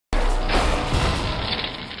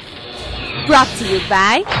Brought to you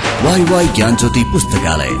by Y ज्ञान ज्योति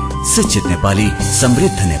पुस्तकालय, शिक्षित नेपाली,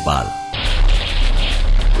 समृद्ध नेपाल।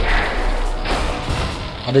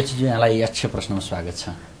 अध्यक्षजी, यहाँलाई यक्ष प्रश्नमा स्वागत छ।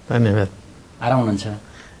 धन्यवाद। आराम हुनुहुन्छ?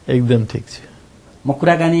 एकदम ठिक छ। म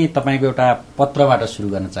कुराकानी तपाईको एउटा पत्रबाट सुरु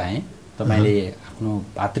गर्न चाहे। तपाईले आफ्नो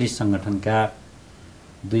भातृ संगठनका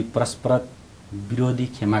दुई परस्पर विरोधी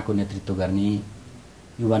खेमाको नेतृत्व गर्ने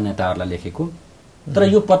युवा नेताहरूलाई लेखेको, तर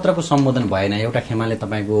यो पत्रको सम्बोधन भएन। एउटा खेमाले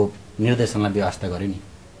तपाईको निर्देशनलाई व्यवस्था गर्यो नि।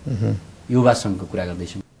 युवा संघको कुरा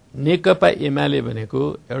गर्दैछु। नेकपा एमाले भनेको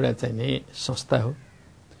एउटा चाहिँ नै संस्था हो।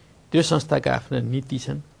 त्यो संस्थाका आफ्ना नीति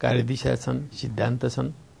छन्, कार्यदिशा छन्, सिद्धान्त छन्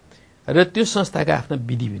र त्यो संस्थाका आफ्ना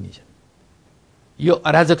विधि पनि छन्। यो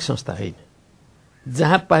अराजक संस्था होइन।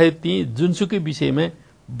 जहाँ पायो त्यही जुनसुकै विषयमा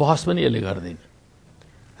बहस पनि यसले गर्दैन।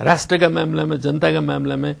 राष्ट्रका मामलामा, जनताका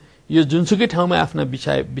मामलामा यो जुनसुकै ठाउँमा आफ्ना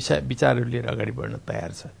विचारहरू लिएर अगाडि बढ्न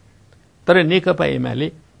तयार छ। तर नेकपा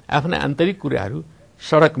एमाले आफ्ना आन्तरिक कुराहरू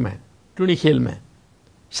सडकमा, टुँडीखेलमा,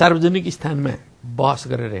 सार्वजनिक स्थानमा बहस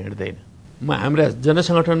गरेर हिँड्दैन। म हाम्रा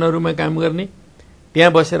जनसंगठनहरूमा काम गर्ने,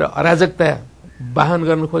 त्यहाँ बसेर अराजकता वाहन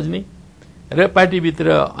गर्न खोज्ने र पार्टीभित्र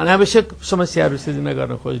अनावश्यक समस्याहरू सृजना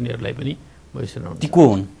गर्न खोज्नेहरूलाई पनि म सुनाउँछु। ती को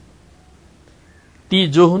हुन्? ती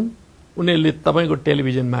जो हुन् उनीहरूले तपाईँको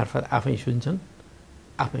टेलिभिजन मार्फत आफै सुन्छन्,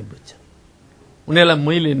 आफै बुझ्छन्। उनीहरूलाई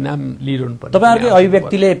मैले नाम लिइरहनु पर्छ। तपाईँहरूकै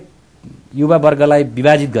अभिव्यक्तिले युवा वर्गलाई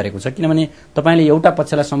विभाजित गरेको छ, किनभने तपाईँले एउटा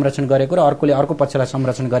पक्षलाई संरक्षण गरेको र अर्कोले अर्को पक्षलाई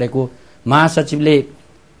संरक्षण गरेको। महासचिवले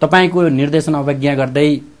तपाईँको निर्देशन अवज्ञा गर्दै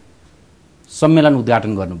सम्मेलन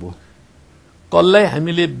उद्घाटन गर्नुभयो। कसलाई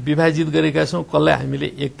हामीले विभाजित गरेका छौँ, कसलाई हामीले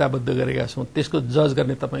एकताबद्ध गरेका छौँ, त्यसको जज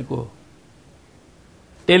गर्ने तपाईँको हो,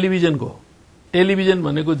 टेलिभिजनको। टेलिभिजन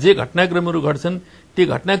भनेको जे घटनाक्रमहरू घट्छन् ती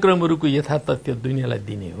घटनाक्रमहरूको यथार्थ तथ्य दुनियाँलाई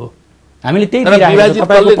दिने हो। हामीले त्यही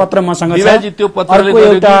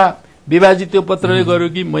विभाजित त्यो पत्रले गर्यो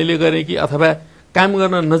कि मैले गरेँ कि अथवा काम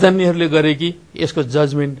गर्न नजान्नेहरूले गरे कि, यसको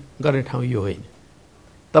जजमेन्ट गर्ने ठाउँ यो होइन।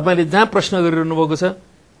 तपाईँले जहाँ प्रश्न गरिरहनु भएको छ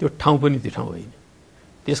त्यो ठाउँ पनि त्यो ठाउँ होइन।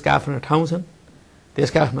 त्यसका आफ्ना ठाउँ छन्,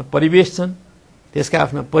 त्यसका आफ्ना परिवेश छन्, त्यसका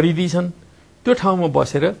आफ्ना परिधि छन्। त्यो ठाउँमा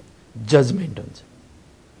बसेर जजमेन्ट हुन्छ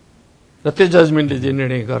र त्यो जजमेन्टले जे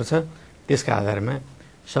निर्णय गर्छ त्यसका आधारमा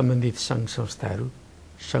सम्बन्धित सङ्घ संस्थाहरू,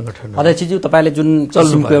 संगठन। अध्यक्षज्यू, तपाईँले जुन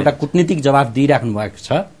किसिमको एउटा कूटनीतिक जवाफ दिइराख्नु भएको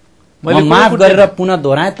छ, मैले माफ गरेर पुनः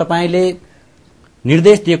दोहोऱ्याएँ। तपाईँले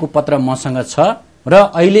निर्देश दिएको पत्र मसँग छ र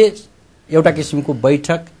अहिले एउटा किसिमको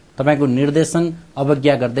बैठक तपाईँको निर्देशन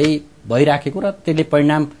अवज्ञा गर्दै भइराखेको र त्यसले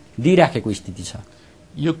परिणाम दिइराखेको स्थिति छ।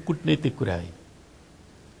 यो कूटनीतिक कुरा होइन,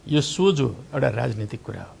 यो सोझो एउटा राजनीतिक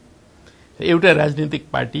कुरा हो। एउटा राजनीतिक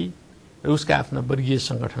पार्टी र उसका आफ्ना वर्गीय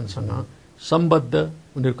संगठनसँग सम्बद्ध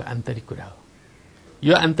उनीहरूको आन्तरिक कुरा हो।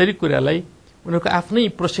 यो आन्तरिक कुरालाई उनीहरूको आफ्नै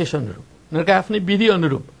प्रोसेसनहरू, उनीहरूका आफ्नै विधि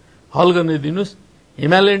अनुरूप हल गर्न दिनुहोस्।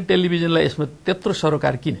 हिमालयन टेलिभिजनलाई यसमा त्यत्रो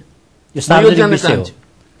सरोकार किन?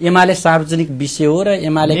 एमाले सार्वजनिक विषय हो र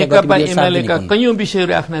नेकपा एमालेका कैयौं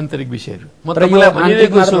विषयहरू आफ्ना आन्तरिक विषयहरू। म तपाईँलाई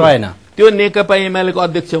भनिरहेको छु, त्यो नेकपा एमालेको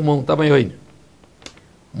अध्यक्ष म हुँ, तपाईँ होइन।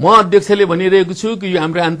 म अध्यक्षले भनिरहेको छु कि यो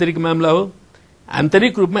हाम्रो आन्तरिक मामला हो।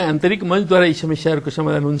 आन्तरिक रूपमा आन्तरिक मञ्चद्वारा यी समस्याहरूको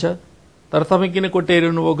समाधान हुन्छ। तर तपाईँ किन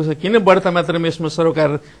कोट्याइरहनु भएको छ? किन बढ्ता मात्रामा यसमा सरोकार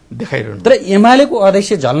देखाइरहनु? तर एमालेको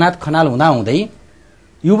अध्यक्ष झलनाथ खनाल हुँदाहुँदै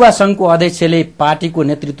युवा संघको अध्यक्षले पार्टीको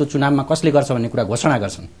नेतृत्व चुनावमा कसले गर्छ भन्ने कुरा घोषणा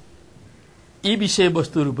गर्छन्। यी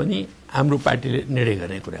विषयवस्तुहरू पनि हाम्रो पार्टीले निर्णय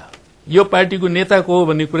गर्ने कुरा हो। यो पार्टीको नेता को हो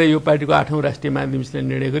भन्ने कुरा यो पार्टीको 8औं राष्ट्रिय महाधिवेशनले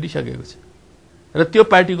निर्णय गरिसकेको छ र त्यो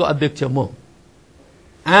पार्टीको अध्यक्ष म,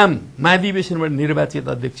 आम महाधिवेशनबाट निर्वाचित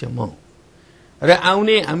अध्यक्ष म र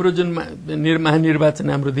आउने हाम्रो जुन महानिर्वाचन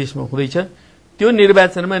हाम्रो देशमा हुँदैछ त्यो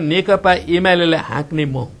निर्वाचनमा नेकपा एमालेलाई हाँक्ने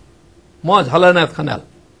म झलनाथ खनाल।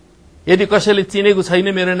 यदि कसैले चिनेको छैन,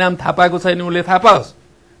 मेरो नाम थाहा पाएको छैन, उसले थाहा पाओस्।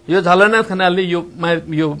 यो झलनाथ खनालले यो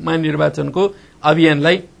महानिर्वाचनको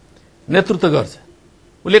अभियानलाई नेतृत्व गर्छ,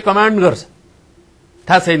 उसले कमान्ड गर्छ।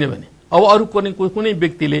 थाहा छैन भने अब अरू कुनै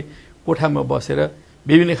व्यक्तिले कोठामा बसेर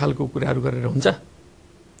विभिन्न खालको कुराहरू गरेर हुन्छ?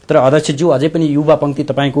 तर अध्यक्षज्यू, अझै पनि युवा पंक्ति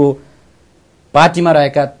तपाईँको पार्टीमा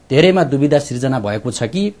रहेका धेरैमा दुविधा सिर्जना भएको छ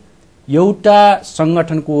कि एउटा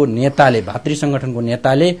संगठनको नेताले, भातृ संगठनको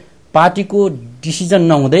नेताले पार्टीको डिसिजन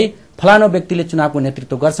नहुँदै फलानो व्यक्तिले चुनावको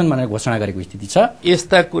नेतृत्व गर्छन् भनेर घोषणा गरेको स्थिति छ।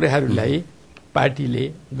 यस्ता कुराहरूलाई पार्टीले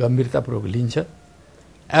गम्भीरतापूर्वक लिन्छ,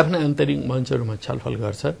 आफ्ना आन्तरिक मञ्चहरूमा छलफल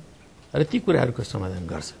गर्छ र ती कुराहरूको समाधान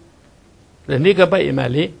गर्छ। र नेकपा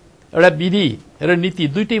एमाले एउटा विधि र नीति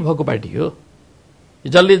दुइटै भएको पार्टी हो।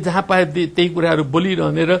 जसले जहाँ पाए त्यही कुराहरू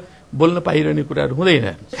बोलिरहने र बोल्न पाइरहने कुराहरू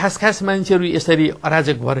हुँदैन। खास मान्छेहरू यसरी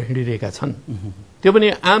अराजक भएर हिँडिरहेका छन्। त्यो पनि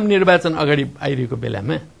आम निर्वाचन अगाडि आइरहेको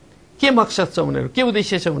बेलामा के मकसद छ उनीहरू, के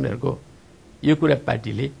उद्देश्य छ उनीहरूको? यो कुरा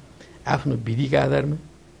पार्टीले आफ्नो विधिका आधारमा,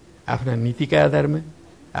 आफ्ना नीतिका आधारमा,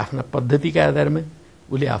 आफ्ना पद्धतिका आधारमा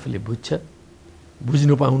उसले आफूले बुझ्छ,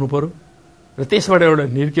 बुझ्नु पाउनु पर्यो र त्यसबाट एउटा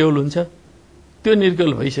निर्केल हुन्छ। त्यो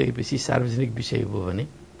निर्केल भइसकेपछि सार्वजनिक विषय हो भने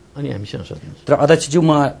अनि हामीसँग सोध्नुहोस्। तर अध्यक्षज्यू,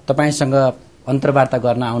 म तपाईँसँग अन्तर्वार्ता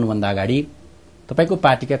गर्न आउनुभन्दा अगाडि तपाईँको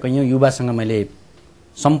पार्टीका कैयौं युवासँग मैले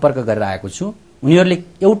सम्पर्क गरेर आएको छु। उनीहरूले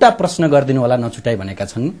एउटा प्रश्न गरिदिनु होला नछुटाई भनेका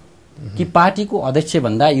छन् कि पार्टीको अध्यक्ष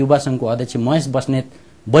भन्दा युवा संघको अध्यक्ष महेश बस्नेत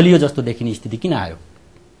बलियो जस्तो देखिने स्थिति किन आयो?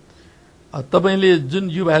 तपाईले जुन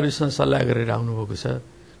युवाहरूसँग सल्लाह गरेर आउनुभएको छ,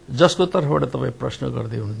 जसको तर्फबाट तपाईँ प्रश्न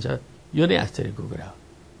गर्दै हुनुहुन्छ, यो नै आश्चर्यको कुरा हो।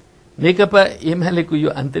 नेकपा एमालेको यो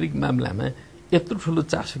आन्तरिक मामलामा यत्रो ठुलो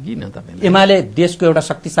चासो किन तपाईले? एमाले देशको एउटा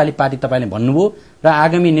शक्तिशाली पार्टी तपाईँले भन्नुभयो र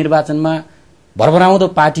आगामी निर्वाचनमा भरभराउँदो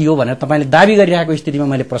पार्टी हो भनेर तपाईँले दावी गरिरहेको स्थितिमा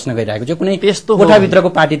मैले प्रश्न गरिरहेको छु। कुनै त्यस्तो कोठाभित्रको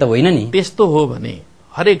पार्टी त होइन नि? त्यस्तो हो भने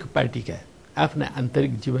हरेक पार्टीका आफ्ना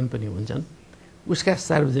आन्तरिक जीवन पनि हुन्छन्, उसका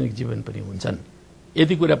सार्वजनिक जीवन पनि हुन्छन्।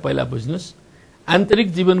 यति कुरा पहिला बुझ्नुहोस्। आन्तरिक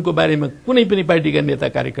जीवनको बारेमा कुनै पनि पार्टीका नेता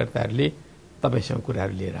कार्यकर्ताहरूले तपाईसँग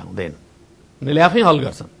कुराहरू लिएर आउँदैन, उनीहरूले आफै हल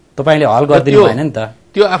गर्छन्। तपाईँले हल गरिदिनु भएन नि त?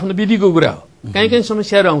 त्यो आफ्नो विधिको कुरा हो। कहीँ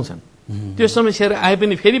समस्याहरू आउँछन्, त्यो समस्याहरू आए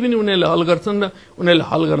पनि फेरि पनि उनीहरूले हल गर्छन् र उनीहरूले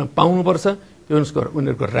हल गर्न पाउनुपर्छ। त्यो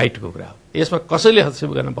उनीहरूको राइटको कुरा हो। यसमा कसैले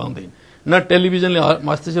हस्तक्षेप गर्न पाउँदैन। न टेलिभिजनले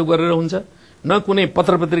हस्तक्षेप गरेर हुन्छ, न कुनै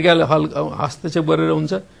पत्र पत्रिकाले हस्तक्षेप गरेर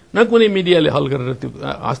हुन्छ, न कुनै मिडियाले हल गरेर त्यो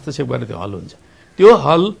हस्तक्षेप गरेर त्यो हल हुन्छ। त्यो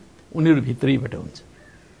हल उनीहरू भित्रैबाट हुन्छ।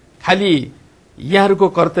 खालि यहाँहरूको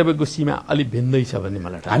कर्तव्यको सीमा अलि भिन्दै छ भन्ने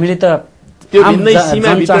मलाई लाग्छ। हामीले त त्यो भिन्नै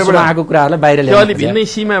सीमा भित्रबाट आएको कुराहरूलाई बाहिर ल्याउनु, अलि भिन्नै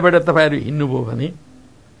सीमाबाट तपाईँहरू हिँड्नुभयो भने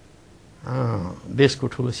देशको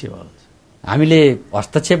ठुलो सेवा हुन्छ। हामीले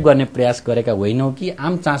हस्तक्षेप गर्ने प्रयास गरेका होइनौँ कि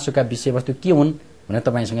आम चासोका विषयवस्तु के हुन् भनेर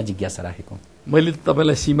तपाईँसँग जिज्ञासा राखेको। मैले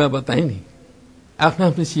तपाईँलाई सीमा बताएँ नि, आफ्नो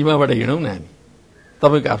आफ्नो सीमाबाट हिँडौँ न हामी।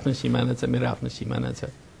 तपाईँको आफ्नो सिमाना छ, मेरो आफ्नो सिमाना छ,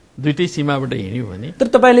 दुईटै सीमाबाट हिँड्यो भने। तर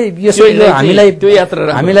तपाईँले त्यो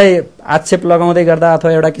यात्रा हामीलाई आक्षेप लगाउँदै गर्दा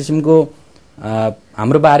अथवा एउटा किसिमको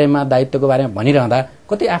हाम्रो बारेमा दायित्वको बारेमा भनिरहँदा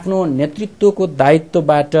कतै आफ्नो नेतृत्वको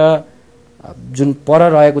दायित्वबाट जुन पर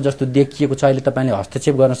रहेको जस्तो देखिएको छ, अहिले तपाईँले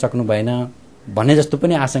हस्तक्षेप गर्न सक्नु भएन भन्ने जस्तो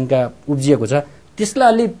पनि आशंका उब्जिएको छ। त्यसलाई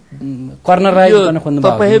अलि कर्नर गर्न खोज्नु भयो?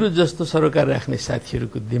 तपाईँहरू जस्तो सरकार राख्ने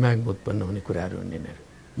साथीहरूको दिमागमा उत्पन्न हुने कुराहरू हुन् यिनीहरू।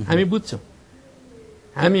 हामी बुझ्छौँ।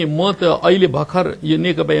 म त अहिले भर्खर यो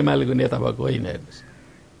नेकपा एमालेको नेता भएको होइन। हेर्नुहोस्,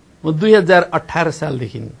 म 2018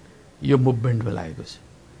 सालदेखि यो मुभमेन्टमा लागेको छु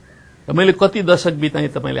र मैले कति दशक बिताएँ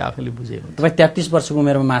तपाईँले आफैले बुझे। तपाईँ 33 वर्षको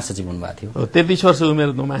उमेरमा महासचिव हुनुभएको थियो। 33 वर्षको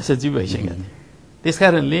उमेरमा महासचिव भइसकेको थिएँ।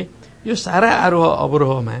 त्यसकारणले यो सारा आरोह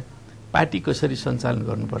अवरोहमा पार्टी कसरी सञ्चालन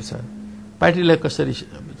गर्नुपर्छ, पार्टीलाई कसरी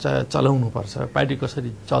चलाउनुपर्छ, पार्टी कसरी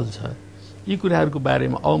चल्छ, यी कुराहरूको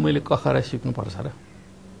बारेमा अब मैले कखरा सिक्नुपर्छ र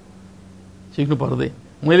सिक्नु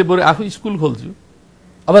पर्दैन। मैले बरु आफू स्कुल खोल्छु।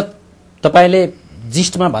 अब तपाईँले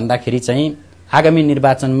जिस्टमा भन्दाखेरि चाहिँ आगामी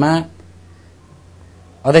निर्वाचनमा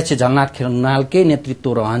अध्यक्ष झलनाथ खनालकै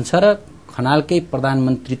नेतृत्व रहन्छ र खनालकै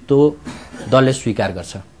प्रधानमन्त्रीत्व दलले स्वीकार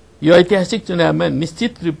गर्छ। यो ऐतिहासिक चुनावमा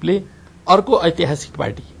निश्चित रूपले अर्को ऐतिहासिक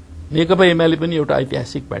पार्टी नेकपा एमाले पनि एउटा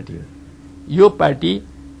ऐतिहासिक पार्टी हो। यो पार्टी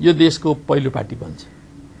यो देशको पहिलो पार्टी बन्छ।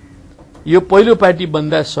 यो पहिलो पार्टी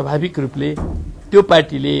बन्दा स्वाभाविक रूपले त्यो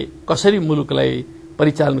पार्टीले कसरी मुलुकलाई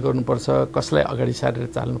परिचालन गर्नुपर्छ, कसलाई अगाडि सारेर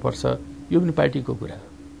चाल्नुपर्छ, यो पनि पार्टीको कुरा हो।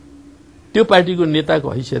 त्यो पार्टीको नेताको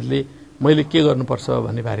हैसियतले मैले के गर्नुपर्छ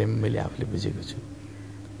भन्ने बारेमा मैले आफूले बुझेको छु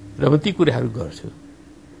र म ती कुराहरू गर्छु।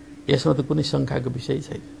 यसमा त कुनै शङ्काको विषय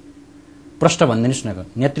छैन। प्रश्न भनिदिनुहोस् न,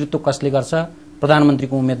 नेतृत्व कसले गर्छ?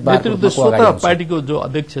 प्रधानमन्त्रीको उम्मेदवार नेतृत्व स्वतः पार्टीको जो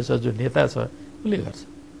अध्यक्ष छ, जो नेता छ, उसले गर्छ।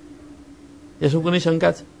 यसमा कुनै शङ्का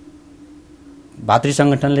छ? भातृ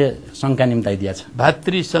संगठनले शङ्का निम्ताइदिया छ।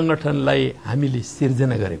 भातृ संगठनलाई हामीले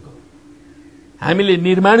सिर्जना गरेको, हामीले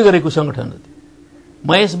निर्माण गरेको संगठन हो।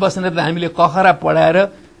 महेश बस्नेतलाई हामीले कखरा पढाएर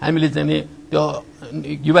हामीले चाहिँ त्यो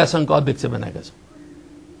युवा संघको अध्यक्ष बनाएका छौँ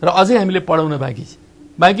र अझै हामीले पढाउन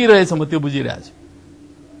बाँकी रहेछ। म त्यो बुझिरहेको छु।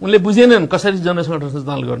 उनले बुझेनन् कसरी जनसङ्गठन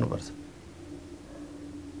सञ्चालन गर्नुपर्छ।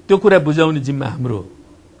 त्यो कुरा बुझाउने जिम्मा हाम्रो हो।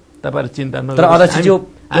 तपाईँहरू चिन्ता नगर्नु। तर अध्यक्षज्यू,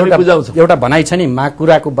 एउटा भनाइ छ नि,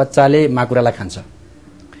 माकुराको बच्चाले माकुरालाई खान्छ,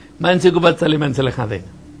 मान्छेको बच्चाले मान्छेलाई खाँदैन।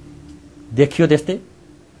 देखियो त्यस्तै?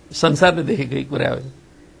 संसारले देखेकै कुरा हो।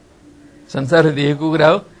 संसारले देखेको कुरा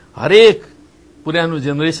हो। हरेक पुरानो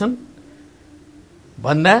जेनेरेसन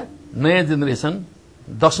भन्दा नयाँ जेनेरेसन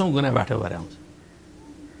 10औं गुणा बाटो भएर आउँछ।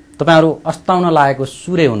 तपाईँहरू अस्ताउन लागेको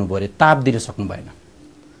सूर्य हुनुभयो अरे, ताप दिन सक्नु भएन,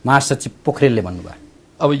 महासचिव पोखरेलले भन्नुभयो।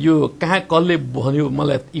 अब यो कहाँ कसले भन्यो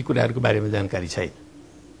मलाई यी कुराहरूको बारेमा जानकारी छैन।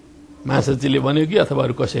 महासचिवले भन्यो कि अथवा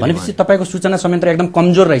अरू कसैले? भनेपछि तपाईँको सूचना संयन्त्र एकदम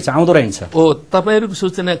कमजोर रहेछ, आउँदो रहेछ। तपाईँहरूको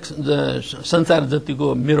सूचना संचार जतिको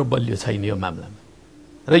मेरो बलियो छैन यो मामलामा।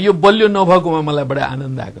 र यो बलियो नभएकोमा मलाई बडा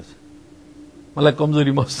आनन्द आएको छ। मलाई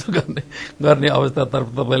कमजोरी महसुस गर्ने अवस्थातर्फ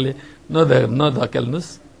तपाईँले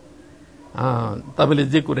नधकेल्नुहोस्। तपाईँले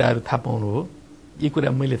जे कुराहरू थाहा पाउनु हो यी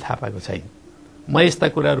कुरा मैले थाहा पाएको छैन। म यस्ता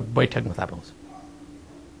कुराहरू बैठकमा थाहा पाउँछु।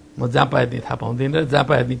 म जहाँ पाए पनि थाहा पाउँदिनँ र जहाँ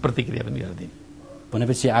पाए पनि प्रतिक्रिया पनि गर्दिनँ।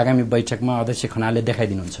 भनेपछि आगामी बैठकमा अध्यक्ष खनालले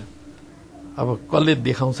देखाइदिनुहुन्छ? अब कसले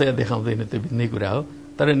देखाउँछ या देखाउँदैन त्यो भिन्नै कुरा हो,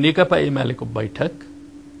 तर नेकपा एमालेको बैठक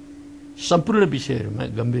सम्पूर्ण विषयहरूमा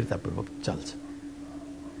गम्भीरतापूर्वक चल्छ,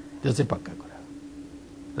 त्यो चाहिँ पक्का कुरा हो।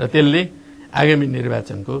 र त्यसले आगामी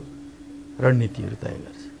निर्वाचनको रणनीतिहरू तय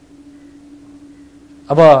गर्छ।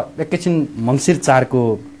 अब एकैछिन मङ्सिर 4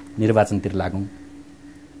 को निर्वाचनतिर लागौं।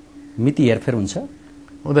 मिति हेरफेर हुन्छ?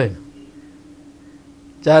 हुँदैन।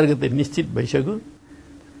 4 गते निश्चित भइसक्यो।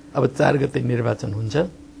 अब 4 गते निर्वाचन हुन्छ।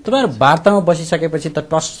 तपाईहरु वार्तामा बसिसकेपछि त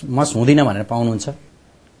टस मस हुँदैन भनेर पाउनुहुन्छ?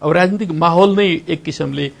 अब राजनीतिक माहौल नै एक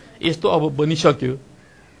किसिमले यस्तो अब बनिसक्यो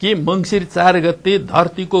कि मङ्सिर 4 गते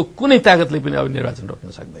धरतीको कुनै ताकतले पनि अब निर्वाचन रोक्न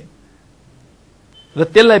सक्दैन र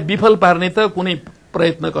त्यसलाई विफल पार्ने त कुनै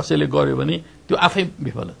प्रयत्न कसैले गर्यो भने त्यो आफै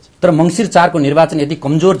विफल हुन्छ। तर मङ्सिर 4 को निर्वाचन यति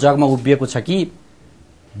कमजोर जगमा उभिएको छ कि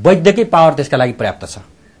वैद्यकै पावर त्यसका लागि पर्याप्त छ?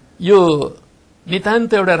 यो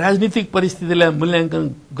नितान्त एउटा राजनीतिक परिस्थितिलाई मूल्याङ्कन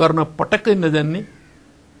गर्न पटक्कै नजान्ने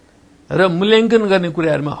र मूल्याङ्कन गर्ने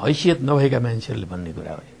कुराहरूमा हैसियत नभएका मान्छेहरूले भन्ने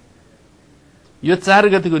कुरा हो। यो 4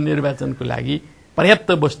 गतेको निर्वाचनको लागि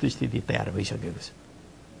पर्याप्त वस्तुस्थिति तयार भइसकेको छ।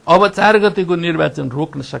 अब 4 गतेको निर्वाचन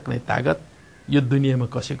रोक्न सक्ने ताकत यो दुनियाँमा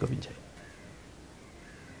कसैको पनि छैन।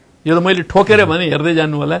 यो त मैले ठोकेर भने हेर्दै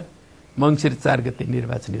जानु होला। मङ्सिर 4 गते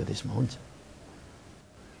निर्वाचन यो देशमा हुन्छ,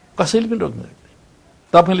 कसैले पनि रोक्न सक्दैन।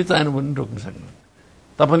 तपाईँले चाहनु भने रोक्न सक्नुहुन्न।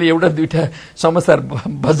 तपाईँले एउटा दुईटा समाचार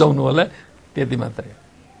बजाउनु होला, त्यति मात्रै,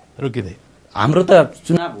 रोकिँदै। हाम्रो त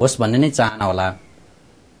चुनाव होस् भन्ने नै चाहना होला,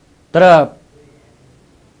 तर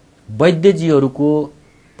वैद्यजीहरूको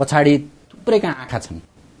पछाडि थुप्रैका आँखा छन्।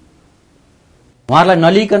 उहाँहरूलाई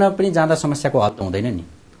नलिकन पनि जाँदा समस्याको हल त हुँदैन नि।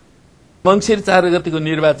 मङ्सिर 4 गतिको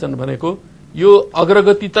निर्वाचन भनेको यो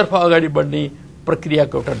अग्रगतितर्फ अगाडि बढ्ने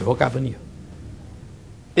प्रक्रियाको एउटा ढोका पनि हो।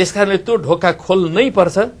 त्यसकारणले त्यो ढोका खोल्नै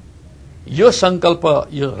पर्छ। यो संकल्प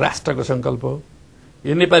यो राष्ट्रको संकल्प हो,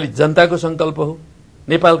 यो नेपाली जनताको संकल्प हो,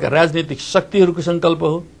 नेपालका राजनीतिक शक्तिहरूको संकल्प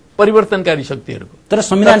हो, परिवर्तनकारी शक्तिहरूको। तर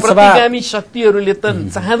संविधान सभा प्रतिगामी शक्तिहरूले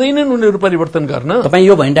त चाहँदैनन् उनीहरू परिवर्तन गर्न। तपाईँ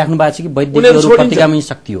यो भनिराख्नु भएको छ कि वैद्यहरू प्रतिगामी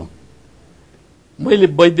शक्ति हो। मैले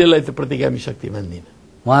वैद्यलाई त प्रतिगामी शक्ति मान्दिनँ।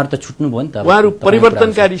 उहाँहरू त छुट्नुभयो नि त। उहाँहरू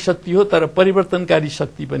परिवर्तनकारी शक्ति हो, तर परिवर्तनकारी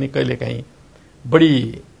शक्ति पनि कहिलेकाहीँ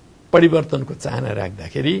बढी परिवर्तनको चाहना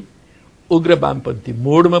राख्दाखेरि उग्र वामपन्थी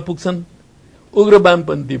मोडमा पुग्छन्। उग्र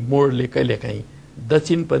वामपन्थी मोडले कहिलेकाहीँ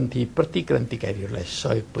दक्षिणपन्थी प्रतिक्रान्तिकारीहरूलाई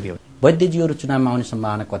सहयोग पुर्याउँछ। वैद्यजीहरू चुनावमा आउने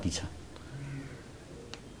सम्भावना कति छ?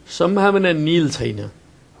 सम्भावना नील छैन,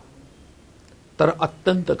 तर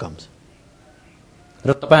अत्यन्त कम छ।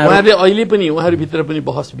 र तपाईँ उहाँहरूले अहिले पनि उहाँहरूभित्र पनि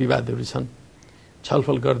बहस विवादहरू छन्,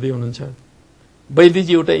 छलफल गर्दै हुनुहुन्छ।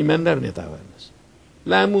 वैद्यजी एउटा इमान्दार नेता हो, हेर्नुहोस्,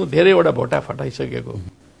 लामो धेरैवटा भोटा फटाइसकेको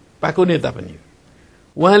पाएको नेता पनि हो।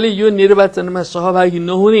 उहाँले यो निर्वाचनमा सहभागी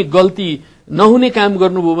नहुने गल्ती नहुने काम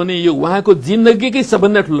गर्नुभयो भने यो उहाँको जिन्दगीकै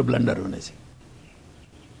सबभन्दा ठूलो ब्लन्डर हुनेछ।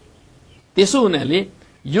 त्यसो हुनाले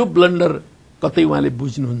यो ब्लन्डर कतै उहाँले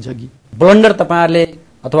बुझ्नुहुन्छ कि? ब्लन्डर तपाईहरुले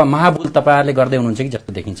अथवा महाभूल तपाईहरुले गर्दै हुनुहुन्छ कि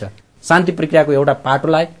जस्तो देखिन्छ। शान्ति प्रक्रियाको एउटा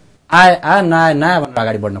पाटोलाई नयाँ भनेर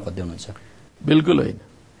अगाडि बढ्न खोज्दै हुनुहुन्छ? बिल्कुल होइन।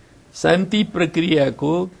 शान्ति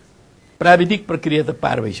प्रक्रियाको प्राविधिक प्रक्रिया त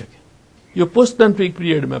पार भइसक्यो। यो पोस्ट कन्फ्लिक्ट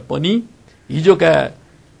पिरियडमा पनि हिजोका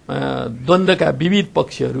द्वन्द्वका विविध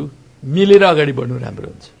पक्षहरू मिलेर अगाडि बढ्नु राम्रो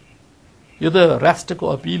हुन्छ। यो त राष्ट्रको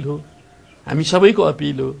अपिल हो, हामी सबैको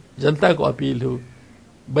अपिल हो, जनताको अपिल हो।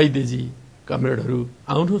 वैद्यजी कमरेडहरू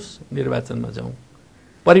आउनुहोस्, निर्वाचनमा जाउँ,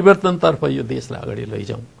 परिवर्तनतर्फ यो देशलाई अगाडि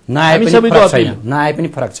लैजाउँ। हामी सबैको अपिल हो, नआए पनि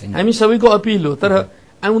फरक छैन। हामी सबैको अपिल हो। तर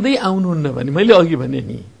आउँदै आउनुहुन्न भने मैले अघि भने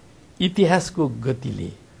नि इतिहासको गतिले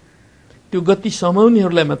त्यो गति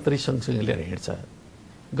समाउनेहरूलाई मात्रै सँगसँगै लिएर हिँड्छ,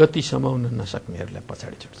 गति समाउन नसक्नेहरूलाई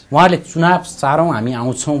पछाडि छोड्छ। उहाँले चुनाव सारौं हामी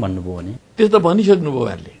आउँछौं भन्नुभयो भने त्यो त भनिसक्नुभयो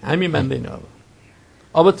उहाँले, हामी मान्दैनौँ।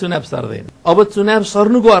 अब चुनाव सर्दैन। अब चुनाव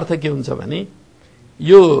सर्नुको अर्थ के हुन्छ भने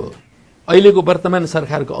यो अहिलेको वर्तमान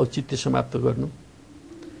सरकारको औचित्य समाप्त गर्नु।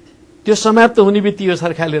 त्यो समाप्त हुने बित्तिकै यो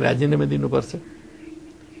सरकारले राजीनामा दिनुपर्छ।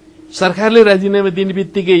 सरकारले राजीनामा दिने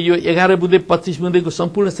बित्तिकै यो 11 बुँदे 25 बुँदेको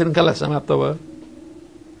सम्पूर्ण श्रृङ्खला समाप्त भयो।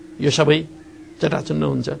 यो सबै चटाचुन्न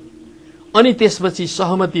हुन्छ। अनि त्यसपछि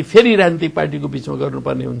सहमति फेरि राजनीतिक पार्टीको बीचमा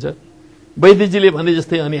गर्नुपर्ने हुन्छ। वैद्यजीले भने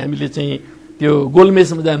जस्तै अनि हामीले चाहिँ त्यो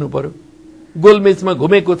गोलमेचमा जानु पर्यो। गोलमेचमा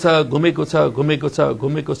घुमेको छ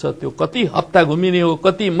त्यो कति हप्ता घुमिने हो,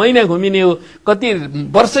 कति महिना घुमिने हो, कति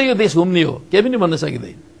वर्ष यो देश घुम्ने हो, केही पनि भन्न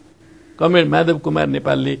सकिँदैन। कमरेड माधव कुमार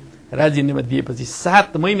नेपालले राजीनामा दिएपछि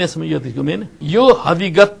 7 महिनासम्म यो घुमेन। यो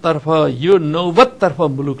हविगततर्फ यो नौबततर्फ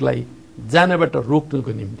मुलुकलाई जानबाट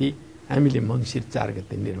रोक्नुको निम्ति हामीले मङ्सिर 4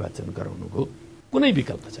 गते निर्वाचन गराउनुको कुनै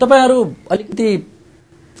विकल्प छैन। तपाईहरु अलिकति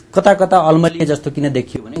कता कता अल्मलिए जस्तो किन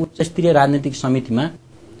देखियो भने उच्च स्तरीय राजनीतिक समितिमा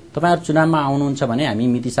तपाईहरु चुनावमा आउनुहुन्छ भने हामी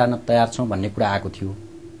मिति सार्न तयार छौं भन्ने कुरा आएको थियो।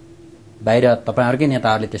 बाहिर तपाईहरुकै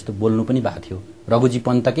नेताहरूले त्यस्तो बोल्नु पनि भएको थियो। रघुजी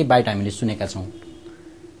पन्तकै बाइट हामीले सुनेका छौं।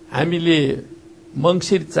 हामीले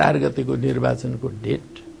मङ्सिर 4 गतेको निर्वाचनको डेट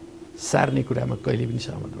सार्ने कुरामा कहिले पनि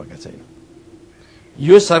सहमत भएका छैनौं।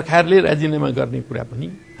 यो सरकारले राजीनामा गर्ने कुरा पनि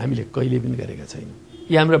हामीले कहिले पनि गरेका छैनौं।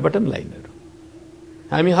 यी हाम्रा बटम लाइनहरु।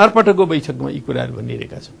 हामी हर पटकको बैठकमा यी कुराहरु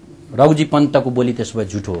भनिरहेका छौं। रघुजी पन्तको बोली त्यसो भए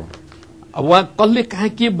झुटो हो। अब उहाँ कसले कहाँ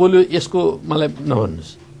के बोल्यो यसको मलाई नभन्नुस्।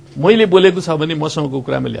 मैले बोलेको छ भने मसँगको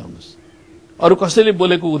कुरामा ल्याउनुस्। अरु कसैले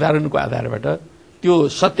बोलेको उदाहरणको आधारबाट त्यो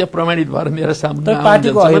सत्य प्रमाणित भएर मेरो सामने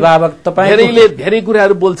पार्टीको अभिभावक तपाईले धेरै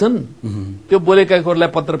कुराहरु बोल्छन्। त्यो बोलेका कुरालाई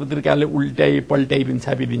पत्र पत्रिकाले उल्टाई पल्टाई पनि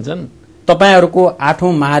छापिदिन्छन्। तपाईहरुको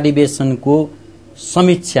 8औं महाधिवेशनको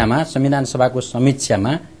समीक्षामा संविधान सभाको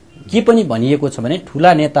समीक्षामा के पनि भनिएको छ भने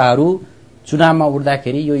ठूला नेताहरू चुनावमा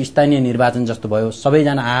उठ्दाखेरि यो स्थानीय निर्वाचन जस्तो भयो,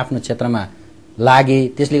 सबैजना आफ्नो क्षेत्रमा लागे,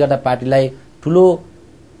 त्यसले गर्दा पार्टीलाई ठूलो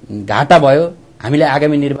घाटा भयो, हामीले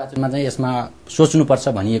आगामी निर्वाचनमा चाहिँ यसमा सोच्नुपर्छ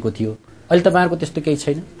भनिएको थियो। अहिले तपाईहरुको त्यस्तो केही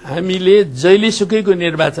छैन? हामीले जहिलेसुकैको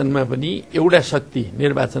निर्वाचनमा पनि एउटा शक्ति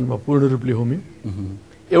निर्वाचनमा पूर्ण रूपले होम्यौं,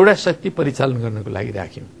 एउटा शक्ति परिचालन गर्नको लागि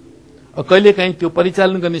राख्यौं। कहिलेकाहीँ त्यो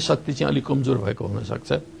परिचालन गर्ने शक्ति चाहिँ अलिक कमजोर भएको हुन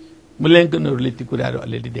सक्छ। मूल्याङ्कनहरूले ती कुराहरू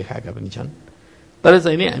अलिअलि देखाएका पनि छन्। तर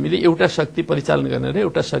चाहिँ नि हामीले एउटा शक्ति परिचालन गर्ने र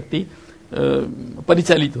एउटा शक्ति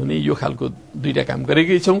परिचालित हुने यो खालको दुईटा काम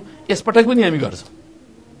गरेकै छौं। यसपटक पनि हामी गर्छौं।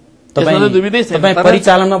 तपाई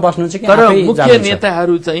परिचालनमा बस्नुहुन्छ कि तर मुख्य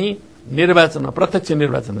नेताहरू चाहिँ निर्वाचनमा प्रत्यक्ष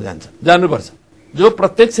निर्वाचनमा जानुपर्छ। जो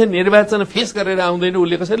प्रत्यक्ष निर्वाचन फेस गरेर आउँदैन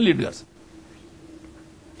उसले कसरी लिड गर्छ?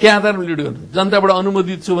 के आधारमा लिड गर्नु? जनताबाट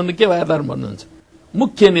अनुमोदित छु भन्ने के आधारमा भन्नुहुन्छ?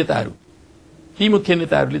 मुख्य नेताहरू, ती मुख्य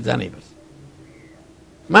नेताहरूले जानैपर्छ,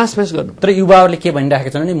 मास फेस गर्नु। तर युवाहरूले के भनिरहेका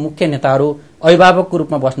छन् भने मुख्य नेताहरू अभिभावकको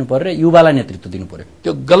रूपमा बस्नु पर्यो र युवालाई नेतृत्व दिनु पर्यो।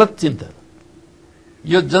 त्यो गलत चिन्तन।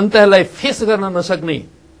 यो जनतालाई फेस गर्न नसक्ने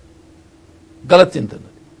गलत चिन्तन।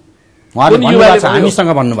 हामीसँग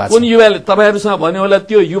भन्नुभएको छ। कुन युवाले तपाईहरुसँग भन्यो होला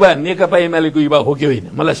त्यो युवा नेकपा एमालेको युवा हो कि होइन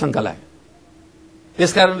मलाई शंका लाग्यो।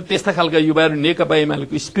 त्यसकारण त्यस्ता खालका युवाहरू नेकपा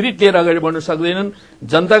एमालेको स्पिरिट लिएर अगाडि बढ्न सक्दैनन्।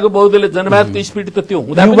 जनताको बहुदलीय जनवादको स्पिरिट त त्यो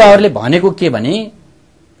हुँदा युवाहरूले भनेको के भने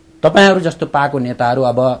तपाईहरु जस्तो पाएको नेताहरू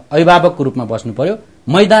अब अभिभावकको रूपमा बस्नु पर्यो,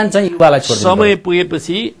 मैदान चाहिँ युवालाई छोड्दिनु पर्यो। समय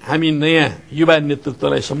पुगेपछि हामी नयाँ युवा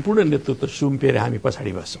नेतृत्वलाई सम्पूर्ण नेतृत्व सुम्पेर हामी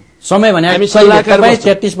पछाडि बस्छौं। समय भने हामी सल्लाहकार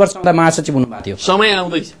 33 वर्षमा महासचिव हुनुभएको थियो। समय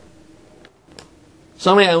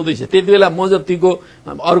आउँदैछ। त्यति बेला म जतिको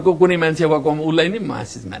अर्को कुनै मान्छे भएको उसलाई नै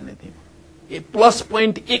महासचिव मान्ने थिएँ।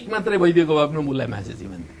 +.1 मात्रै भइदिएको भए पनि उसलाई महासचिव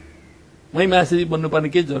मान्थे। मै महासचिव बन्नुपर्ने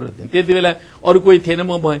केही जरुरत थिएन। त्यति बेला अरू कोही थिएन,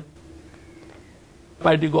 म भएँ।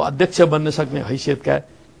 पार्टीको अध्यक्ष बन्न सक्ने हैसियतका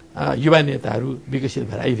युवा नेताहरू विकसित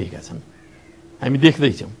भएर आइरहेका छन्। हामी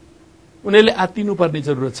देख्दैछौँ। उनीहरूले आत्तिनुपर्ने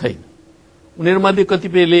जरुरत छैन। उनीहरूमध्ये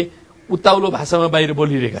कतिपयले उताउलो भाषामा बाहिर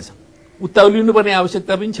बोलिरहेका छन्। उताउलिनुपर्ने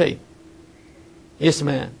आवश्यकता पनि छैन।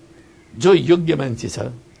 यसमा जो योग्य मान्छे छ,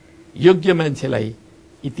 योग्य मान्छेलाई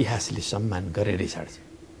इतिहासले सम्मान गरेरै छाड्छ।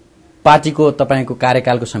 पार्टीको तपाईको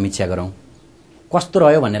कार्यकालको समीक्षा गरौं। कस्तो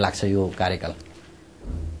रह्यो भन्ने लाग्छ यो कार्यकाल?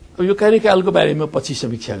 अब यो कार्यकालको बारेमा पछि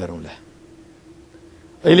समीक्षा गरौँला।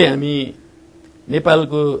 अहिले हामी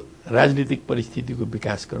नेपालको राजनीतिक परिस्थितिको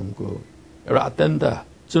विकासक्रमको एउटा अत्यन्त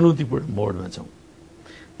चुनौतीपूर्ण मोडमा छौं।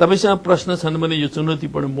 तपाईसँग प्रश्न छन् भने यो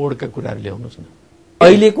चुनौतीपूर्ण मोडका कुराहरू ल्याउनुस् न।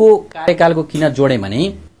 अहिलेको कार्यकालको किन जोडे भने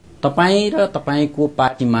तपाई र तपाईको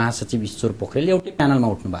पार्टी महासचिव ईश्वर पोखरेल एउटै प्यानलमा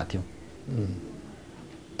उठ्नु भएको थियो।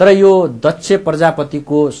 तर यो दक्ष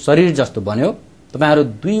प्रजापतिको शरीर जस्तो बन्यो। तपाईहरु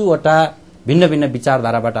दुईवटा भिन्न भिन्न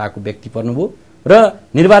विचारधाराबाट आएको व्यक्ति पर्नुभयो र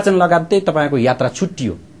निर्वाचन लगायतै तपाईको यात्रा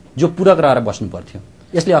छुट्टियो, जो पूरक रहेर बस्नु पर्थ्यो।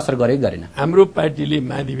 यसले असर गर्यो कि गरेन? हाम्रो पार्टीले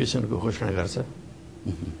महाधिवेशनको घोषणा गर्छ।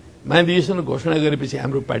 महाधिवेशन घोषणा गरेपछि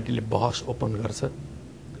हाम्रो पार्टीले बहस ओपन गर्छ।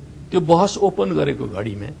 त्यो बहस ओपन गरेको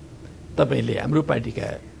घडीमा तपाईले हाम्रो पार्टीका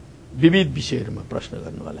विविध विषयहरूमा प्रश्न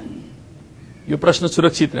गर्नु होला। यो प्रश्न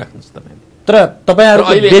सुरक्षित राख्नुस् तपाईले। तर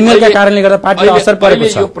तपाईहरुको बेमेलका कारणले गर्दा पार्टीले असर परेको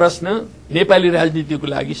छ। यो प्रश्न नेपाली राजनीतिको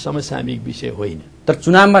लागि समसामयिक विषय होइन। तर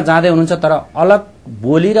चुनावमा जाँदै हुनुहुन्छ, तर अलग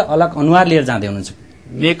बोली र अलग अनुहार लिएर जाँदै हुनुहुन्छ।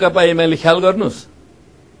 नेकपा एमाले ख्याल गर्नुस्,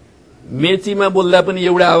 मेचीमा बोल्दा पनि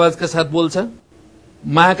एउटा आवाजका साथ बोल्छ,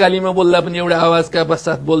 महाकालीमा बोल्दा पनि एउटा आवाजका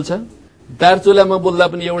साथ बोल्छ, दार्चुलामा बोल्दा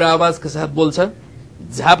पनि एउटा आवाजका साथ बोल्छ,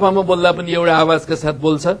 झापामा बोल्दा पनि एउटा आवाजका साथ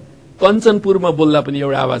बोल्छ, कञ्चनपुरमा बोल्दा पनि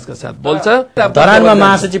एउटा आवाजका साथ बोल्छ। धरानमा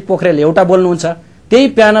महासचिव पोखरेल एउटा बोल्नुहुन्छ, त्यही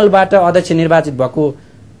प्यानलबाट अध्यक्ष निर्वाचित भएको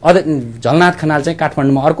झलनाथ खनाल चाहिँ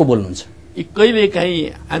काठमाडौँमा अर्को बोल्नुहुन्छ। यी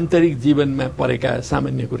कहिलेकाहीँ आन्तरिक जीवनमा परेका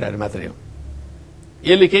सामान्य कुराहरू मात्रै हो,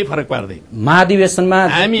 यसले केही फरक पार्दैन। महाधिवेशनमा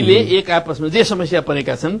हामीले एक आपसमा जे समस्या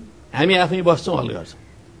परेका छन् हामी आफै बस्छौँ, हल गर्छौँ।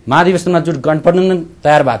 महाधिवेशनमा जुन गठबन्धन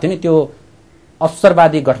तयार भएको थियो नि, त्यो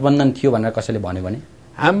अवसरवादी गठबन्धन थियो भनेर कसैले भन्यो भने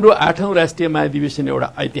हाम्रो 8औं राष्ट्रिय महाधिवेशन एउटा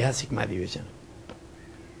ऐतिहासिक महाधिवेशन,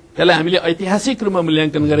 त्यसलाई हामीले ऐतिहासिक रूपमा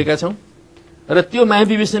मूल्याङ्कन गरेका छौँ र त्यो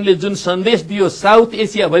महाधिवेशनले जुन सन्देश दियो साउथ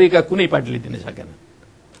एसियाभरिका कुनै पार्टीले दिन सकेन।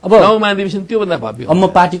 अब 9औं महाधिवेशन त्योभन्दा भव्य। अब म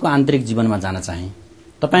पार्टीको आन्तरिक जीवनमा जान चाहे,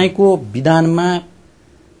 तपाईको विधानमा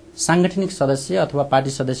सांगठनिक सदस्य अथवा पार्टी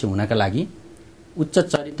सदस्य हुनका लागि उच्च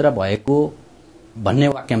चरित्र भएको भन्ने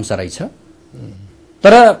वाक्यांश रहेछ,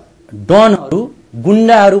 तर डनहरू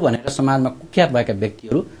गुण्डाहरू भनेर समाजमा कुख्यात भएका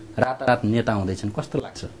व्यक्तिहरू रातारात नेता हुँदैछन्, कस्तो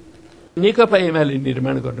लाग्छ? नेकपा एमाले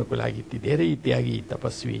निर्माण गर्नको लागि ती धेरै त्यागी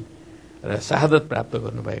तपस्वी र शहादत प्राप्त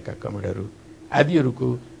गर्नुभएका कमरेडहरू आदिहरूको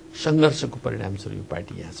संघर्षको परिणामस्वरूप यो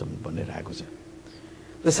पार्टी यहाँसम्म बनेर आएको छ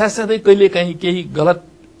र साथसाथै कहिलेकाहीँ केही गलत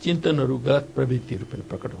चिन्तनहरू गलत प्रवृत्तिहरू पनि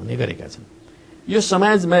प्रकट हुने गरेका छन्। यो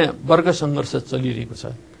समाजमा वर्ग सङ्घर्ष चलिरहेको छ,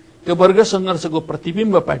 त्यो वर्ग सङ्घर्षको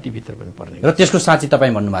प्रतिबिम्ब पार्टीभित्र पनि पर्ने र त्यसको साँची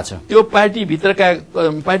तपाईँ भन्नुभएको छ। त्यो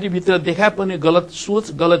पार्टीभित्र देखा पर्ने गलत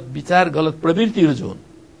सोच, गलत विचार, गलत प्रवृत्तिहरू जो हुन्,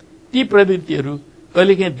 ती प्रवृत्तिहरू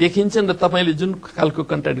कहिलेकाहीँ देखिन्छन् र तपाईँले जुन खालको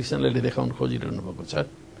कन्ट्राडिक्सनले देखाउन खोजिरहनु भएको छ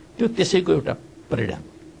त्यो त्यसैको एउटा परिणाम।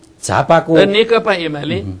 झापाको र नेकपा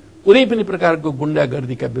एमाले कुनै पनि प्रकारको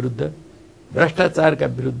गुण्डागर्दीका विरुद्ध, भ्रष्टाचारका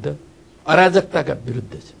विरुद्ध, अराजकताका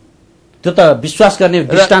विरुद्ध छ। त्यो त विश्वास गर्ने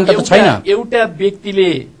दृष्टान्त त छैन।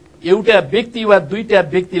 एउटा व्यक्ति वा दुईटा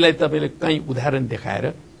व्यक्तिलाई तपाईँले कहीँ उदाहरण देखाएर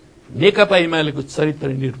नेकपा एमालेको चरित्र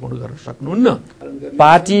निरूपण गर्न सक्नुहुन्न।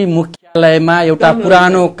 पार्टी मुख्यालयमा एउटा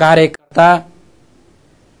पुरानो कार्यकर्ता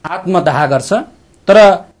आत्मदाह गर्छ, तर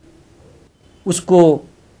उसको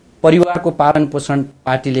परिवारको पालन पोषण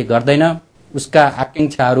पार्टीले गर्दैन, उसका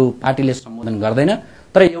आकांक्षाहरू पार्टीले सम्बोधन गर्दैन,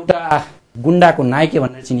 तर एउटा गुण्डाको नायके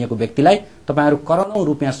भनेर चिनिएको व्यक्तिलाई तपाईहरू करोडौं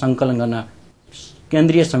रुपियाँ संकलन गर्न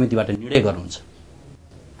केन्द्रीय समितिबाट निर्णय गर्नुहुन्छ।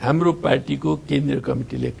 हाम्रो पार्टीको केन्द्रीय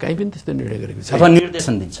कमिटिले कहीँ पनि त्यस्तो निर्णय गरेको छैन अथवा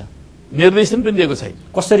निर्देशन दिन्छ, निर्देशन पनि दिएको छैन।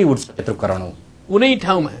 कसरी उठ्छ त्यत्रो करोडौं? कुनै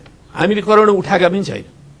ठाउँमा हामीले करोडौं उठाएका पनि छैन।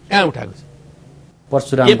 कहाँ उठाएको छ?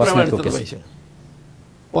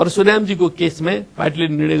 परशुरामजीको केसमा पार्टीले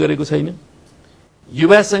निर्णय गरेको छैन।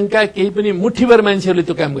 युवा संघका केही पनि मुठीभर मान्छेहरूले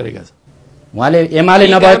त्यो काम गरेका छन्। उहाँले एमाले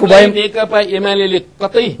नभएको भए नेकपा एमालेले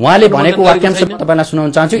कतै उहाँले भनेको वाक्यांश म तपाईलाई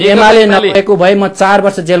सुनाउन चाहन्छु। एमाले नभएको भए म 4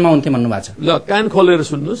 वर्ष जेलमा हुन्थे भन्नु भएको छ। ल कान खोलेर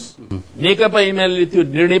सुन्नुस्, नेकपा एमाले त्यो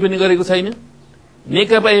निर्णय पनि गरेको छैन,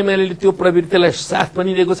 नेकपा एमाले त्यो प्रवृत्तिलाई साथ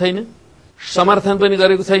पनि दिएको छैन, समर्थन पनि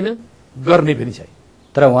गरेको छैन, गर्ने पनि छैन।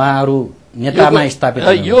 तर उहाँहरू नेतामा स्थापित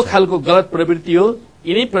यो खालको गलत प्रवृत्ति हो।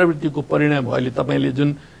 यिनै प्रवृत्तिको परिणाम हो अहिले तपाईले जुन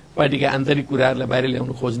पार्टीका आन्तरिक कुराहरूलाई बाहिर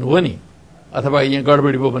ल्याउन खोज्नु हो नि, अथवा यहाँ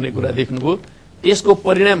गडबडी भयो भन्ने कुरा देख्नुभयो, त्यसको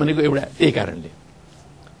परिणाम भनेको एउटा त्यही कारणले।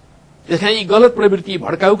 त्यसकारण यी गलत प्रवृत्ति,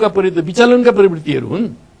 भड्काउका प्रवृत्ति, विचलनका प्रवृत्तिहरू हुन्।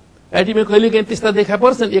 पार्टीमा कहिलेकाहीँ त्यस्ता देखा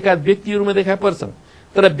पर्छन्, एकाध व्यक्तिहरूमा देखा पर्छन्,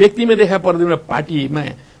 तर व्यक्तिमा देखा पर्दैन, पार्टीमा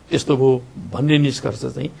त्यस्तो भयो भन्ने निष्कर्ष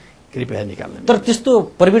चाहिँ कृपया निकाल्नु। तर त्यस्तो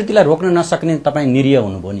प्रवृत्तिलाई रोक्न नसक्ने तपाईँ निरीह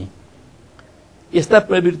हुनुभयो नि। यस्ता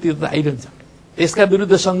प्रवृत्तिहरू त आइरहन्छन्, त्यसका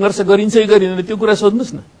विरुद्ध संघर्ष गरिन्छ कि गरिँदैन त्यो कुरा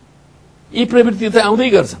सोध्नुहोस् न। यी प्रवृत्ति त आउँदै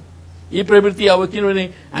गर्छन्। यी प्रवृत्ति अब किनभने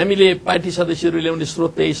हामीले पार्टी सदस्यहरू ल्याउने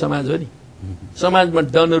स्रोत त्यही समाज हो नि। समाजमा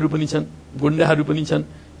डनहरू पनि छन्, गुण्डाहरू पनि छन्,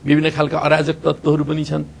 विभिन्न खालका अराजक तत्त्वहरू पनि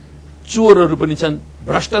छन्, चोरहरू पनि छन्,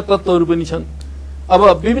 भ्रष्ट तत्त्वहरू पनि छन्। अब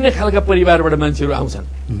विभिन्न खालका परिवारबाट मान्छेहरू आउँछन्,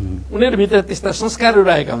 उनीहरूभित्र त्यस्ता संस्कारहरू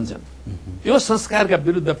आएका हुन्छन्। त्यो संस्कारका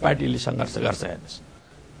विरुद्ध पार्टीले संघर्ष गर्छ। हेर्नुहोस्,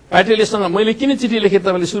 पार्टीले मैले किन चिठी लेखेँ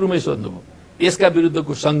तपाईँले सुरुमै सोध्नुभयो, यसका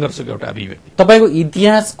विरुद्धको संघर्षको एउटा अभिव्यक्ति। तपाईको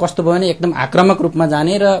इतिहास कस्तो भयो भने एकदम आक्रामक रूपमा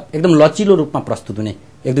जाने र एकदम लचिलो रूपमा प्रस्तुत हुने।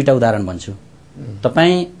 एक दुईटा उदाहरण भन्छु।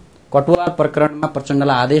 तपाईँ कटुवाल प्रकरणमा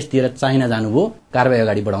प्रचण्डलाई आदेश दिएर चाइना जानुभयो, कारबाही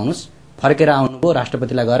अगाडि बढाउनुहोस्, फर्केर आउनुभयो,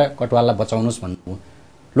 राष्ट्रपतिलाई गएर कटुवाललाई बचाउनुहोस् भन्नुभयो।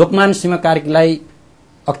 लोकमान सिंह कार्कीलाई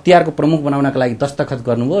अख्तियारको प्रमुख बनाउनका लागि दस्तखत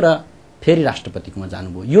गर्नुभयो र फेरि राष्ट्रपतिकोमा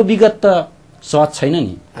जानुभयो। यो विगत त सहज छैन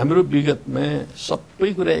नि। हाम्रो विगतमा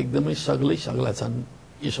सबै कुरा एकदमै सगला छन्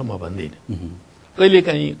यसो म भन्दिनँ।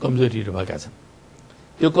 कहिलेकाहीँ कमजोरीहरू भएका छन्।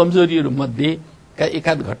 त्यो कमजोरीहरू मध्येका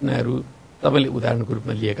एकाध घटनाहरू तपाईँले उदाहरणको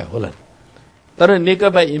रूपमा लिएका होलान्। तर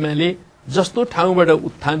नेकपा एमाले जस्तो ठाउँबाट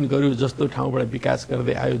उत्थान गर्यो, जस्तो ठाउँबाट विकास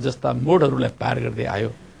गर्दै आयो, जस्ता मोडहरूलाई पार गर्दै आयो,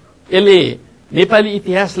 यसले नेपाली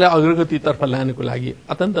इतिहासलाई अग्रगतितर्फ लानको लागि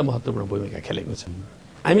अत्यन्त महत्त्वपूर्ण भूमिका खेलेको छ।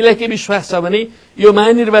 हामीलाई के विश्वास छ भने यो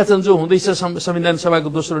महानिर्वाचन जो हुँदैछ, संविधान सभाको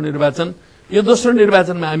दोस्रो निर्वाचन, यो दोस्रो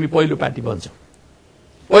निर्वाचनमा हामी पहिलो पार्टी बन्छौँ।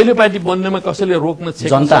 पहिलो पार्टी बन्नमा कसैले रोक्न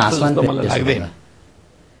जनता हाँस्छन् मलाई लाग्दैन।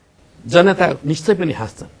 जनता निश्चय पनि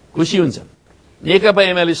हाँस्छन्, खुसी हुन्छन्। नेकपा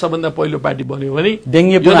एमाले सबभन्दा पहिलो पार्टी बन्यो भने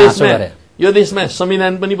यो देशमा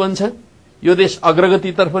संविधान पनि बन्छ, यो देश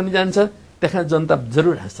अग्रगतितर्फ पनि जान्छ, त्यहाँ जनता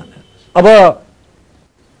जरुर हाँस्छन्। अब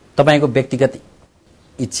तपाईको व्यक्तिगत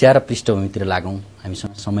इच्छा र पृष्ठभूमितिर लागौं,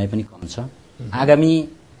 हामीसँग समय पनि कम छ। आगामी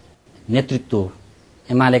नेतृत्व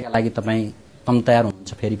एमालेका लागि तपाईँ तम तयार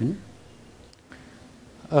हुनुहुन्छ फेरि पनि?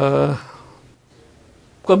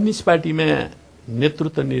 कम्युनिस्ट पार्टीमा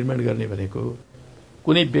नेतृत्व निर्माण गर्ने भनेको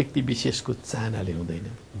कुनै व्यक्ति विशेषको चाहनाले हुँदैन,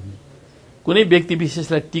 कुनै व्यक्ति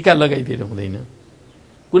विशेषलाई टीका लगाइदिएर हुँदैन,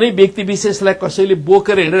 कुनै व्यक्ति विशेषलाई कसैले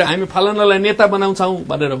बोकेर हिँडेर हामी फलानालाई नेता बनाउँछौँ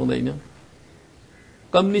भनेर हुँदैन।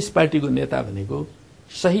 कम्युनिस्ट पार्टीको नेता भनेको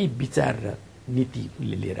सही विचार र नीति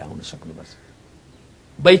उसले लिएर आउन सक्नुपर्छ।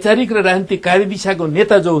 वैचारिक र राजनीतिक कार्यदिशाको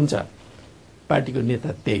नेता जो हुन्छ पार्टीको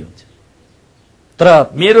नेता त्यही हुन्छ।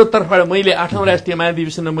 तर मेरो तर्फबाट मैले 8औं राष्ट्रिय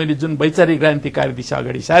महाधिवेशनमा मैले जुन वैचारिक राजनीतिक कार्यदिशा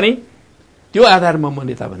अगाडि सारेँ त्यो आधारमा म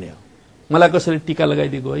नेता बने हो। मलाई कसैले टीका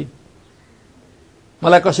लगाइदिएको होइन,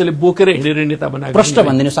 मलाई कसैले बोकेर हिँडेर नेता बनाएको। प्रश्न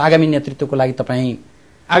भनिदिनुहोस्, आगामी नेतृत्वको लागि तपाईँ?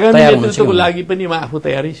 आगामी नेतृत्वको लागि पनि म आफू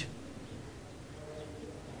तयारै छु।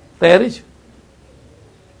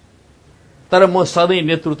 तर म सधैँ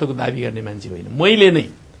नेतृत्वको दाबी गर्ने मान्छे होइन। मैले नै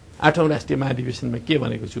 8औं राष्ट्रिय महाधिवेशनमा के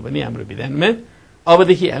भनेको छु भने हाम्रो विधानमा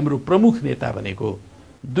अबदेखि हाम्रो प्रमुख नेता भनेको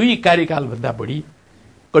 2 कार्यकालभन्दा बढी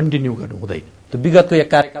कन्टिन्यू गर्नु हुँदैन। त्यो विगतको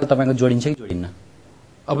 1 कार्यकाल तपाईँको जोडिन्छ कि जोडिन्न?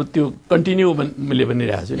 अब त्यो कन्टिन्यू मैले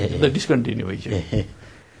भनिरहेको छु, त्यो डिस्कन्टिन्यू भइसक्यो।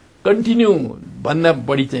 कन्टिन्यू भन्दा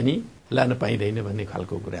बढी चाहिँ नि लान पाइँदैन भन्ने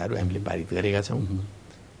खालको कुराहरू हामीले पारित गरेका छौँ।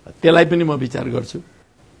 त्यसलाई पनि म विचार गर्छु।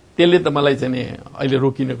 त्यसले त मलाई चाहिँ नि अहिले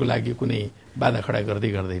रोकिनको लागि कुनै बाधा खडा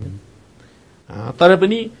गर्दैन। तर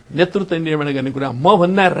पनि नेतृत्व निर्माण गर्ने कुरा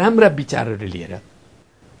मभन्दा राम्रा विचारहरू लिएर,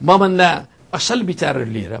 मभन्दा असल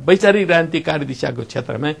विचारहरू लिएर वैचारिक राजनीतिक कार्यदिशाको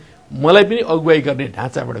क्षेत्रमा मलाई पनि अगुवाई गर्ने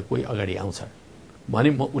ढाँचाबाट कोही अगाडि आउँछ भने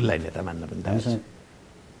म उसलाई नेता मान्न पनि चाहन्छु।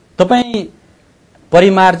 तपाईँ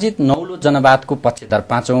परिमार्जित 9औं जनवादको पक्षधर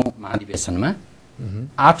 5औं महाधिवेशनमा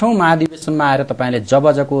 8औं महाधिवेशनमा आएर तपाईँले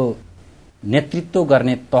जबजको नेतृत्व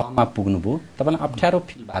गर्ने तहमा पुग्नुभयो, तपाईँलाई अप्ठ्यारो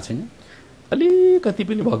फिल भएको छैन? अलिकति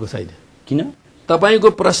पनि भएको छैन। किन? तपाईँको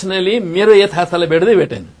प्रश्नले मेरो यथार्थलाई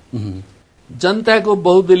भेट्दैन। जनताको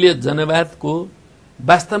बहुदलीय जनवादको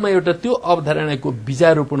वास्तवमा एउटा त्यो अवधारणाको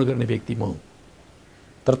बीजारोपण गर्ने व्यक्ति म हुँ।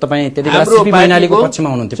 तर तपाईँ त्यतिबेला सीपी मैनालीको पक्षमा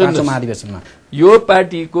हुनुहुन्थ्यो 5औं महाधिवेशनमा। यो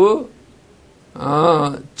पार्टीको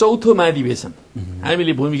 4थो महाधिवेशन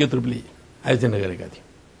हामीले भूमिगत रूपले आयोजना गरेका थियौँ।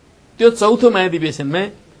 त्यो 4थो महाधिवेशनमा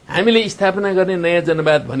हामीले स्थापना गर्ने नयाँ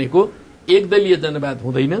जनवाद भनेको एकदलीय जनवाद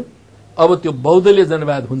हुँदैन, अब त्यो बहुदलीय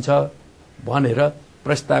जनवाद हुन्छ भनेर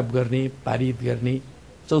प्रस्ताव गर्ने, पारित गर्ने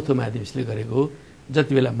 4थो महाधिवेशनले गरेको हो।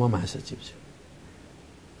 जति बेला म महासचिव छु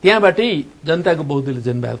त्यहाँबाटै जनताको बहुदलीय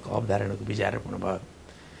जनवादको अवधारणाको विचारोपण भयो।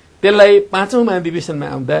 त्यसलाई 5औं महाधिवेशनमा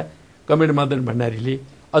आउँदा कमरेड मदन भण्डारीले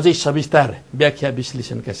अझै सविस्तार व्याख्या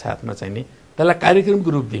विश्लेषणका साथमा चाहिँ नि त्यसलाई कार्यक्रमको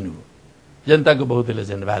रूप दिनुभयो, जनताको बहुदलीय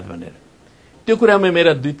जनवाद भनेर। त्यो कुरामा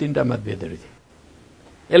मेरा 2-3टा मतभेदहरू थिए।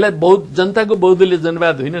 यसलाई जनताको बहुदलीय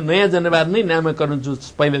जनवाद होइन, नयाँ जनवाद नै नामाकरण जो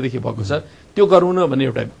पहिलादेखि भएको छ त्यो गरौँ न भन्ने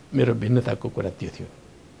एउटा मेरो भिन्नताको कुरा त्यो थियो।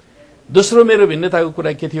 दोस्रो मेरो भिन्नताको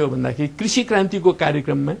कुरा के थियो भन्दाखेरि कृषि क्रान्तिको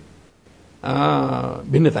कार्यक्रममा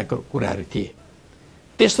भिन्नताको कुराहरू थिए।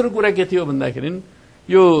 तेस्रो कुरा के थियो भन्दाखेरि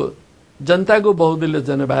यो जनताको बहुदलीय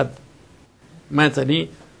जनवादमा चाहिँ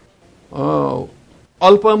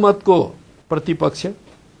अल्पमतको प्रतिपक्ष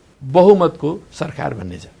बहुमतको सरकार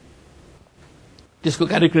भन्ने छ, त्यसको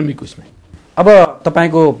कार्यक्रमिक उसमा। अब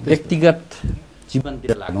तपाईँको व्यक्तिगत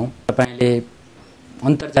जीवनतिर लागौँ। तपाईँले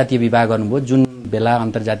अन्तर्जातीय विवाह गर्नुभयो, जुन बेला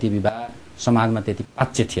अन्तर्जातीय विवाह समाजमा त्यति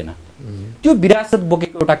पाच्य थिएन। त्यो विरासत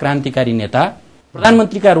बोकेको एउटा क्रान्तिकारी नेता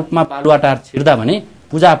प्रधानमन्त्रीका रूपमा बालुवाटार छिर्दा भने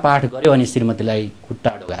पूजा पाठ गर्यो अनि श्रीमतीलाई खुट्टा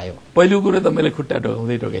ढोगायो। पहिलो कुरो त मैले खुट्टा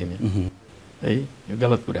ढोगाइनँ है, यो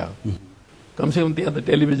गलत कुरा हो। कमसेकम त्यहाँ त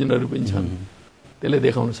टेलिभिजनहरू पनि छन्, त्यसले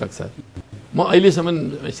देखाउन सक्छ। म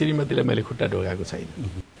अहिलेसम्म श्रीमतीलाई मैले खुट्टा ढोगाएको छैन।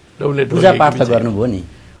 पूजा पाठ त गर्नुभयो नि?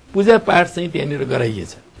 पूजा पाठ चाहिँ त्यहाँनिर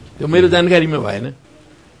गराइएछ, त्यो मेरो जानकारीमा भएन।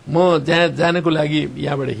 म जहाँ जानको लागि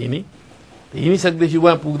यहाँबाट हिँडिसक्दैछु,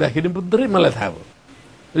 उहाँ पुग्दाखेरि पुरै मलाई थाहा भयो।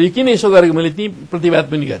 र यो किन यसो गरेको मैले त्यहीँ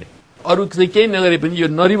प्रतिवाद पनि गरेँ। अरू चाहिँ केही नगरे पनि यो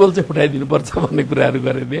नरिवल चाहिँ फुटाइदिनुपर्छ भन्ने कुराहरू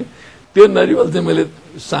गरेको थिएँ। त्यो नरिवल चाहिँ मैले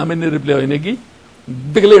सामान्य रूपले होइन कि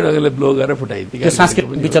बेग्लै ढङ्गले ब्लो गरेर फुटाइदिएँ।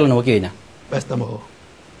 सांस्कृतिक विचलन हो कि होइन? वास्तवमा हो।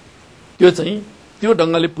 त्यो चाहिँ त्यो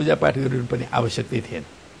ढङ्गले पूजापाठ गर्नु पनि आवश्यकतै थिएन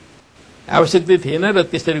र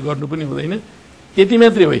त्यसरी गर्नु पनि हुँदैन। त्यति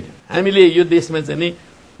मात्रै होइन, हामीले यो देशमा चाहिँ नि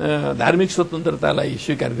धार्मिक स्वतन्त्रतालाई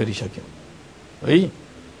स्वीकार गरिसक्यौँ। है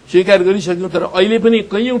स्वीकार गरिसक्यौँ। तर अहिले पनि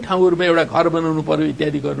कैयौँ ठाउँहरूमा एउटा घर बनाउनु पर्यो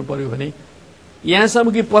इत्यादि गर्नु पर्यो भने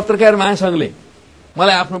यहाँसम्म कि पत्रकार महासंघले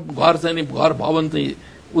मलाई आफ्नो घर चाहिँ नि घर भवन चाहिँ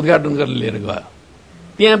उद्घाटन गरेर लिएर गयो।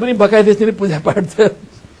 त्यहाँ पनि बकाइदा चाहिँ पूजापाठ छ।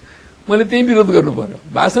 मैले त्यही विरोध गर्नु पर्यो,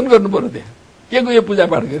 भाषण गर्नु पर्यो त्यहाँ के को यो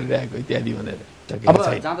पूजापाठ गरिरहेको इत्यादि भनेर। अब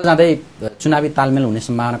जाँदा जाँदै चुनावी तालमेल हुने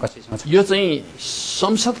सम्भावना कसैसँग छ? यो चाहिँ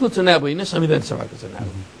संसदको चुनाव होइन, संविधान सभाको चुनाव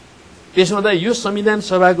हो। त्यसो हुँदा यो संविधान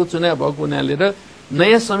सभाको चुनाव भएको हुनाले र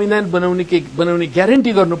नयाँ संविधान बनाउने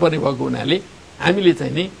ग्यारेन्टी गर्नुपर्ने भएको हुनाले हामीले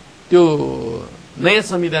चाहिँ नि त्यो नयाँ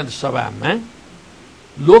संविधान सभामा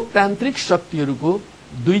लोकतान्त्रिक शक्तिहरूको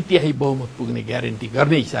 2/3 बहुमत पुग्ने ग्यारेन्टी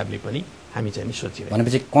गर्ने हिसाबले पनि हामी चाहिँ नि सोचिरहेको।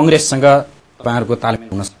 भनेपछि कांग्रेससँग तपाईहरुको तालमेल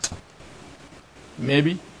हुन सक्छ?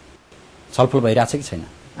 मेबी छलफल भइरहेछ कि छैन?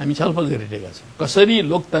 हामी छलफल गरिरहेका छौँ कसरी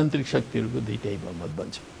लोकतान्त्रिक शक्तिहरूको 2/3 बहुमत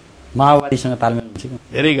बन्छ। माओवादीसँग तालमेल हुन्छ कि?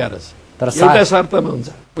 धेरै गाह्रो छ। तर एउटा शर्तमा हुन्छ,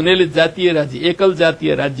 उनीहरूले जातीय राज्य एकल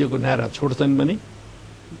जातीय राज्यको नारा छोड्छन् भने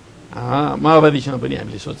माओवादीसँग पनि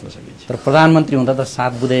हामीले सोच्न सकिन्छ। तर प्रधानमन्त्री हुँदा त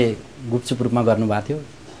 7 बुँदे गुपचुप रूपमा गर्नुभएको थियो।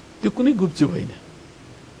 त्यो कुनै गुपचुप होइन,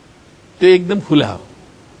 त्यो एकदम खुला हो।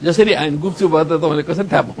 जसरी आइन गुपचुप भयो त तपाईँले कसरी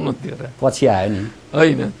थाहा पाउनुहुन्थ्यो र? पछि आयो नि।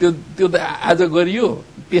 होइन, त्यो त आज गरियो,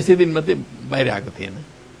 त्यसै दिन मात्रै बाहिर आएको थिएन।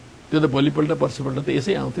 त्यो त भोलिपल्ट पर्सिपल्ट त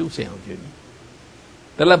यसै आउँथ्यो उसै आउँथ्यो नि।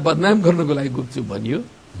 त्यसलाई बदनाम गर्नको लागि गुपचुप भनियो,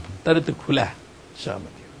 तर त्यो खुला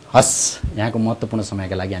सहमति हो। हस्, यहाँको महत्त्वपूर्ण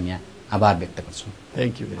समयका लागि हामी यहाँ आभार व्यक्त गर्छौँ।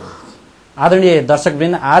 Thank you very much. आदरणीय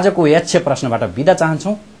दर्शकवृन्द, आजको यक्ष्य प्रश्नबाट बिदा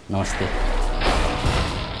चाहन्छौँ। नमस्ते।